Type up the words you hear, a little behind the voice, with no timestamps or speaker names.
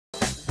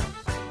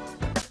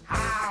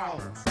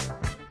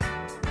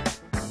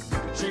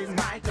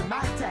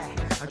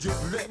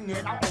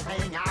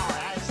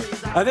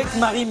Avec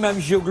Marie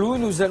Mamgioglou,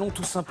 nous allons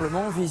tout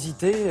simplement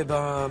visiter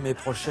mes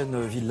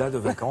prochaines villas de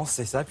vacances,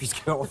 c'est ça,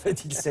 puisque en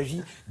fait il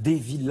s'agit des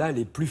villas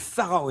les plus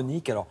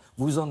pharaoniques. Alors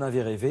vous en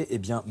avez rêvé, eh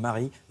bien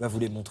Marie va vous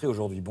les montrer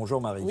aujourd'hui.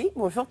 Bonjour Marie. Oui,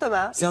 bonjour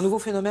Thomas. C'est un nouveau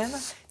phénomène?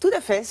 Tout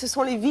à fait, ce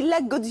sont les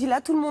villas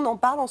Godzilla, tout le monde en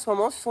parle en ce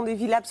moment, ce sont des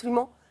villas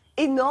absolument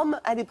énormes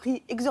à des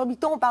prix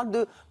exorbitants, on parle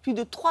de plus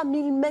de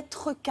 3000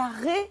 mètres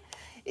carrés.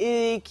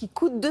 Et qui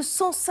coûte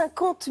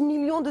 250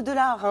 millions de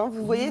dollars. Hein.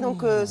 Vous voyez,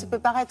 donc ça peut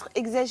paraître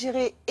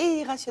exagéré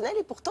et irrationnel.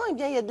 Et pourtant, eh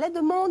bien, il y a de la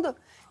demande.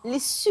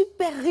 Les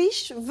super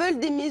riches veulent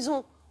des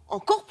maisons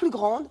encore plus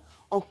grandes,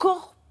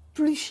 encore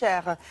plus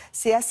chères.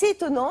 C'est assez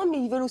étonnant, mais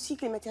ils veulent aussi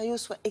que les matériaux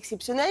soient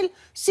exceptionnels.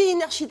 C'est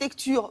une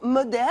architecture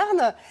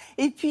moderne.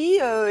 Et puis,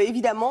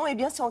 évidemment, eh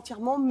bien, c'est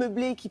entièrement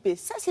meublé, équipé.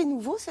 Ça, c'est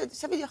nouveau.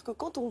 Ça veut dire que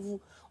quand on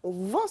vous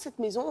vend cette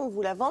maison, on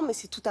vous la vend, mais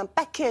c'est tout un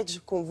package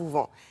qu'on vous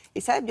vend.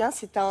 Et ça, eh bien,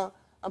 c'est un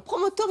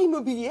promoteur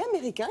immobilier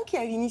américain qui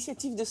a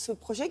l'initiative de ce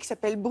projet qui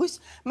s'appelle Bruce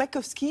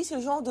Makowski. C'est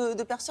le genre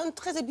de personne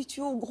très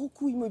habituée aux gros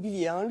coups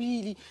immobiliers. Hein.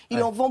 Lui,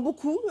 il en vend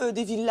beaucoup,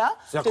 des villas.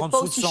 C'est-à-dire qu'en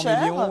dessous de 100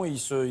 millions, il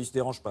se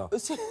dérange pas.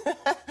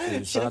 Je ne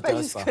dirais pas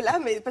jusque-là,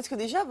 mais parce que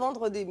déjà,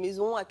 vendre des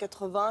maisons à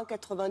 80,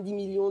 90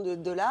 millions de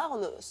dollars,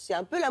 c'est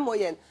un peu la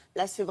moyenne.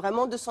 Là, c'est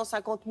vraiment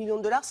 250 millions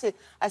de dollars, c'est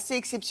assez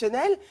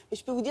exceptionnel. Mais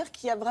je peux vous dire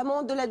qu'il y a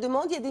vraiment de la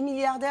demande. Il y a des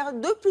milliardaires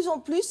de plus en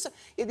plus.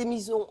 Il y a des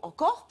maisons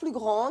encore plus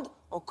grandes,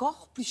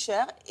 encore plus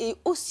chères et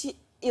aussi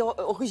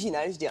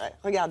originales, je dirais.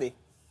 Regardez.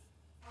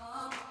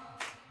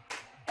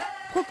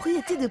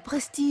 Propriété de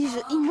prestige,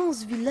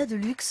 immenses villas de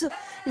luxe,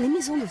 les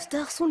maisons de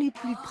stars sont les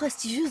plus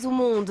prestigieuses au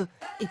monde.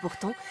 Et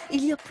pourtant,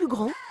 il y a plus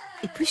grand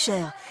et plus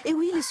cher. Et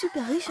oui, les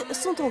super riches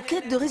sont en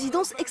quête de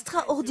résidences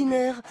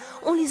extraordinaires.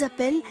 On les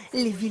appelle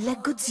les villas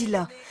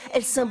Godzilla.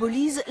 Elles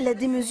symbolisent la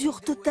démesure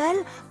totale,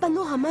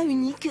 panorama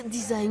unique,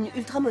 design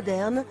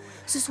ultramoderne.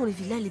 Ce sont les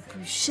villas les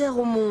plus chères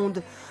au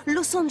monde.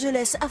 Los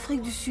Angeles,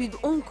 Afrique du Sud,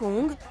 Hong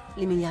Kong,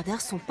 les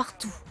milliardaires sont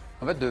partout.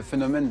 En fait, le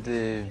phénomène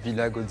des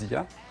villas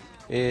Godzilla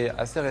est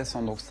assez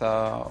récent. Donc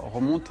ça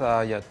remonte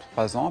à il y a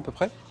 3 ans à peu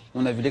près.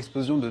 On a vu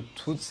l'explosion de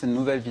toutes ces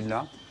nouvelles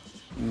villas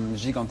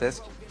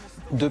gigantesques,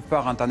 de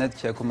par Internet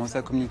qui a commencé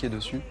à communiquer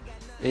dessus,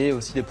 et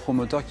aussi les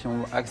promoteurs qui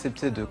ont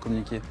accepté de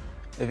communiquer.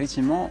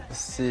 Effectivement,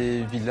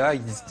 ces villas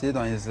existaient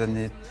dans les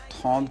années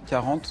 30,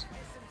 40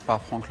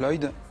 par Frank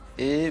Lloyd,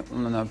 et on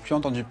n'en a plus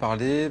entendu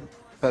parler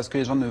parce que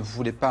les gens ne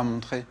voulaient pas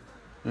montrer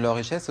leur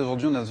richesse.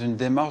 Aujourd'hui, on est dans une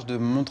démarche de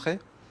montrer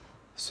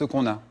ce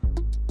qu'on a.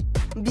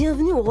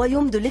 Bienvenue au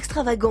royaume de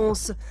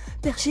l'extravagance.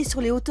 Perchée sur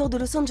les hauteurs de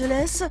Los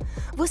Angeles,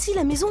 voici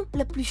la maison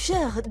la plus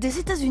chère des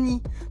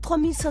États-Unis.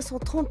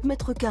 3530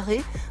 mètres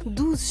carrés,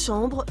 12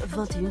 chambres,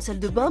 21 salles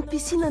de bain,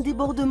 piscine à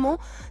débordement,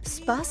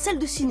 spa, salle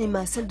de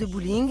cinéma, salle de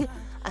bowling.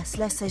 À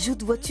cela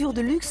s'ajoutent voitures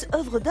de luxe,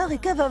 œuvres d'art et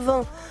cave à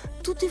vin.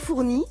 Tout est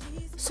fourni.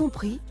 Son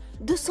prix,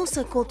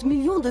 250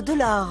 millions de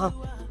dollars.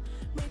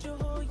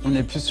 On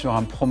est plus sur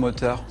un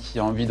promoteur qui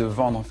a envie de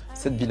vendre.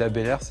 Cette Villa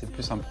Bel Air, c'est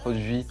plus un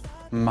produit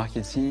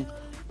marketing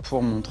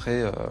pour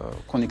montrer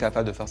qu'on est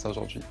capable de faire ça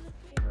aujourd'hui.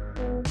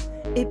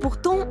 Et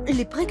pourtant,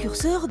 les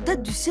précurseurs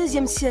datent du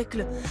XVIe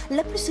siècle.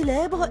 La plus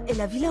célèbre est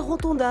la Villa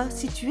Rotonda,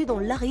 située dans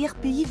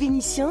l'arrière-pays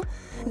vénitien,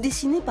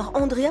 dessinée par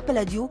Andrea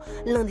Palladio,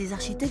 l'un des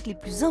architectes les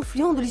plus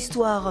influents de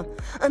l'histoire.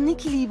 Un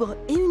équilibre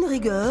et une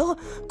rigueur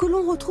que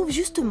l'on retrouve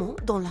justement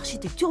dans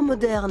l'architecture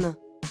moderne.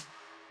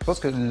 Je pense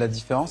que la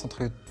différence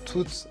entre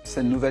toutes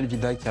ces nouvelles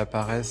villas qui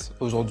apparaissent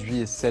aujourd'hui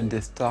et celles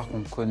des stars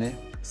qu'on connaît,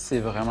 c'est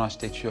vraiment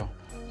l'architecture.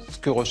 Ce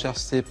que recherchent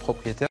ces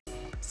propriétaires,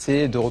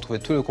 c'est de retrouver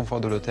tout le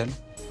confort de l'hôtel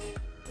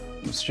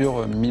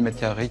sur 1000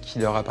 m² qui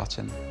leur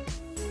appartiennent.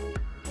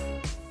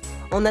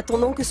 En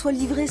attendant que soit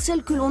livrée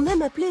celle que l'on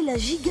aime appeler la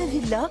giga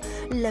villa,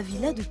 la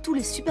villa de tous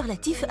les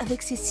superlatifs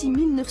avec ses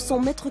 6900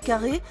 mètres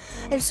carrés,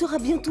 elle sera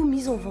bientôt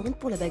mise en vente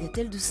pour la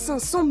bagatelle de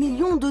 500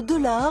 millions de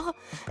dollars.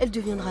 Elle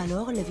deviendra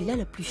alors la villa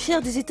la plus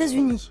chère des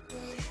États-Unis.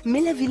 Mais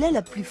la villa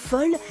la plus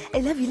folle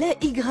est la villa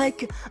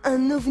Y,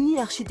 un ovni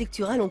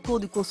architectural en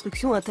cours de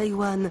construction à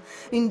Taïwan.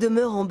 Une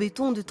demeure en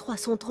béton de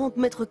 330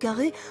 mètres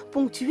carrés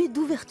ponctuée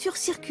d'ouvertures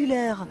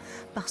circulaires.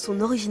 Par son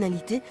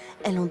originalité,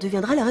 elle en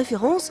deviendra la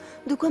référence,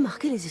 de quoi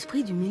marquer les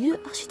esprits du milieu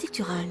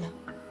architectural.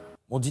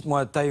 Bon,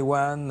 dites-moi,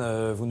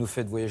 Taïwan, vous nous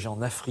faites voyager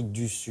en Afrique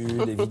du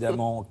Sud,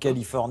 évidemment, en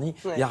Californie.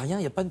 Il n'y a rien,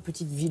 il n'y a pas de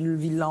petite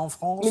villa en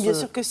France? Mais bien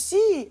sûr que si,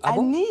 à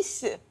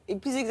Nice, et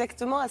plus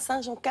exactement à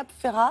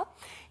Saint-Jean-Cap-Ferrat,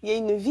 il y a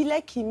une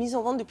villa qui est mise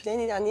en vente depuis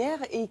l'année dernière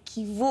et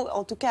qui vaut,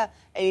 en tout cas,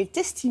 elle est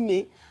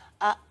estimée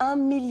à 1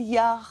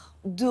 milliard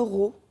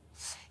d'euros.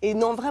 Et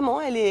non, vraiment,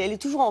 elle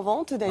est toujours en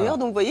vente d'ailleurs.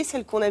 Donc vous voyez,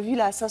 celle qu'on a vue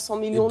là à 500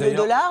 millions de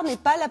dollars n'est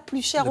pas la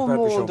plus chère au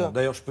monde.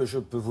 D'ailleurs, je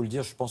peux vous le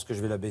dire, je pense que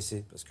je vais la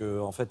baisser. Parce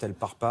qu'en fait, elle ne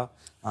part pas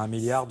à 1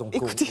 milliard. Donc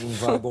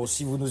bon,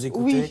 si vous nous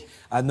écoutez,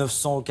 à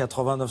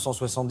 980,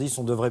 970,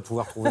 on devrait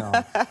pouvoir trouver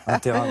un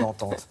terrain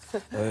d'entente.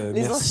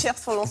 Les enchères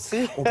sont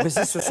lancées. On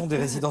précise, ce sont des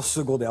résidences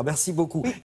secondaires. Merci beaucoup.